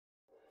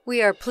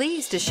We are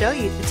pleased to show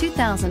you the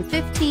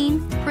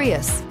 2015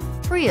 Prius.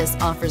 Prius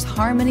offers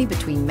harmony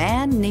between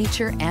man,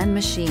 nature, and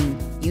machine.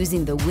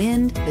 Using the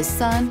wind, the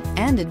sun,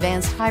 and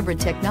advanced hybrid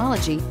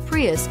technology,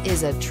 Prius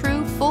is a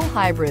true full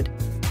hybrid.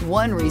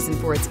 One reason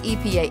for its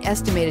EPA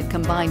estimated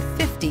combined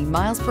 50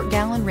 miles per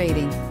gallon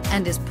rating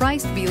and is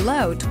priced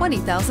below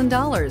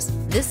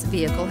 $20,000. This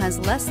vehicle has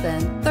less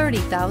than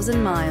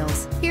 30,000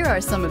 miles. Here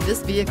are some of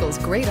this vehicle's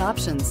great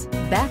options: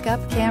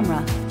 backup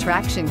camera,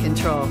 traction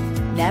control,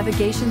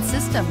 navigation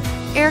system,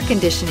 air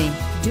conditioning,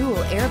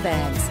 dual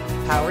airbags,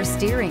 power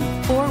steering,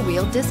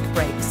 four-wheel disc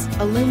brakes,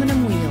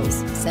 aluminum wheels,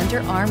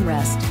 center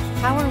armrest,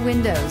 power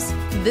windows.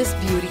 This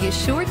beauty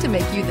is sure to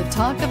make you the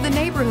talk of the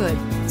neighborhood.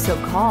 So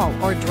call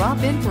or drop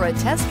in for a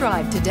test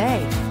drive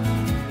today.